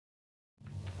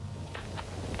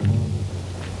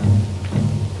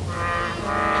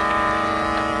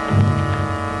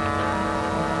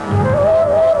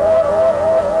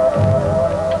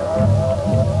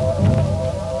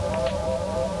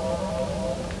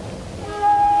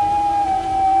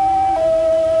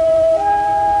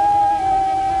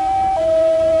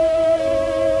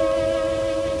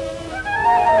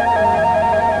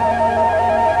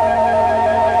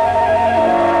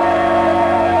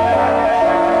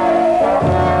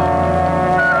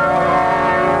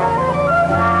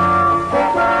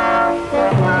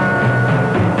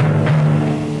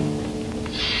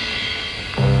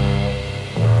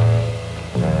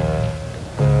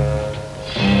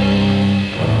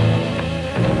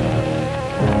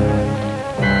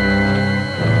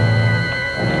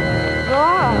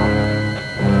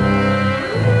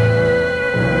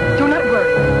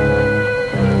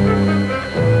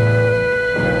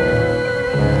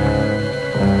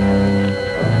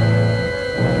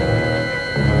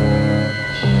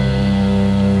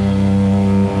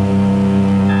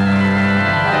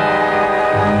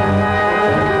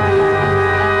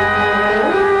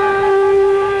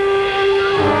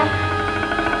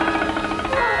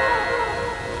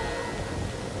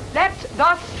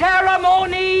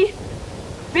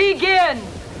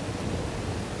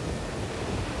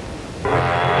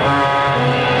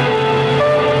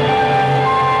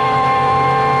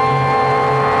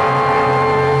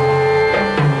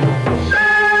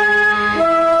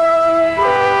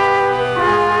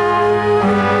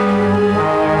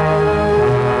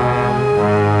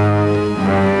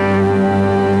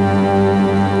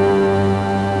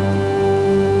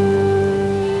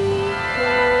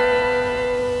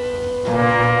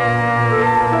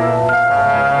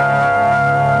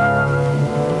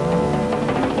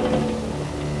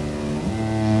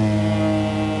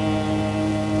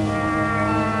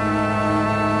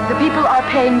The people are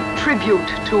paying tribute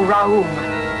to Raum.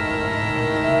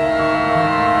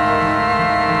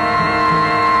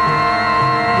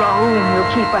 Raum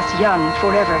will keep us young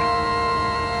forever.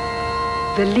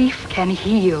 The leaf can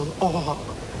heal all.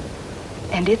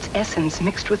 And its essence,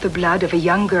 mixed with the blood of a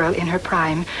young girl in her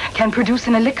prime, can produce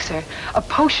an elixir, a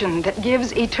potion that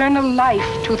gives eternal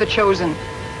life to the chosen.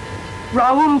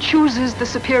 Raum chooses the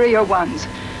superior ones.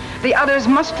 The others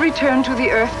must return to the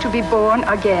earth to be born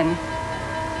again.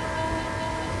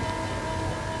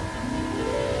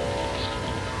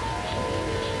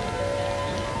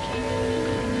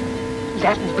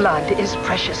 That blood is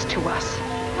precious to us.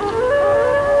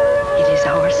 It is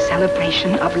our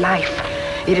celebration of life.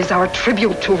 It is our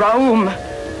tribute to Raum.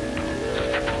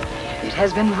 It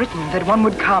has been written that one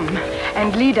would come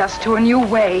and lead us to a new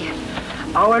way.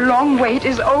 Our long wait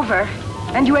is over,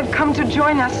 and you have come to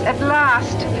join us at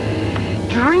last.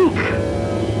 Drink.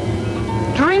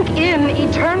 Drink in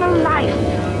eternal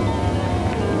life.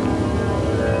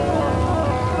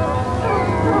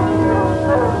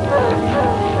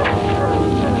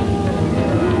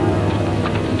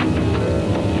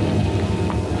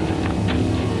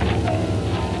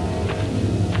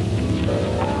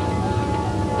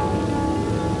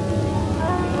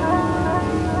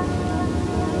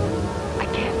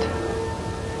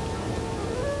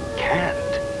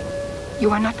 You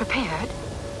are not prepared?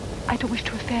 I don't wish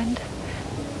to offend.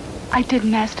 I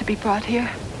didn't ask to be brought here.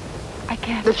 I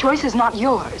can't. The choice is not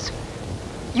yours.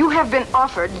 You have been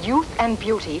offered youth and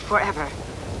beauty forever.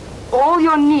 All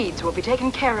your needs will be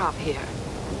taken care of here.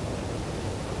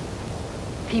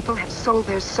 People have sold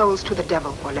their souls to the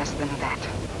devil for less than that.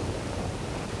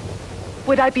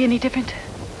 Would I be any different?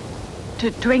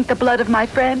 To drink the blood of my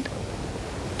friend?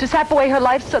 To sap away her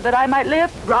life so that I might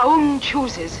live? Raum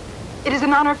chooses. It is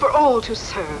an honor for all to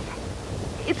serve.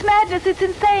 It's madness, it's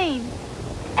insane.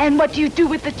 And what do you do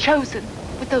with the chosen?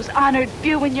 With those honored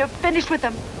few when you're finished with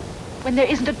them? When there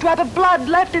isn't a drop of blood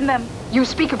left in them? You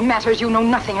speak of matters you know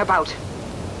nothing about.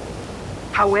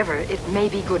 However, it may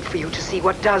be good for you to see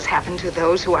what does happen to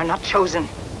those who are not chosen.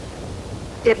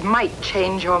 It might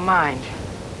change your mind.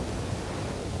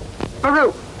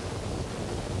 Baru,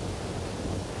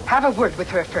 have a word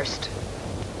with her first,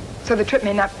 so the trip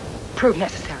may not prove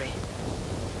necessary.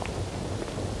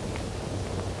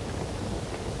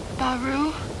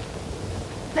 Baru,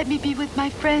 let me be with my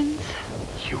friends.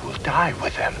 You will die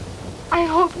with them. I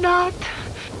hope not.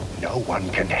 No one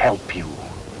can help you.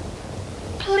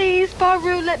 Please,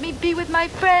 Baru, let me be with my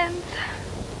friends.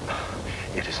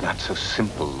 It is not so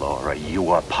simple, Laura.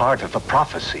 You are part of a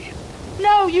prophecy.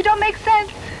 No, you don't make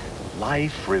sense.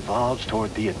 Life revolves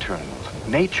toward the eternal.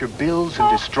 Nature builds and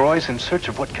destroys in search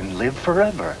of what can live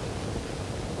forever.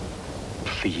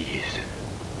 Please,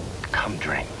 come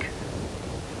drink.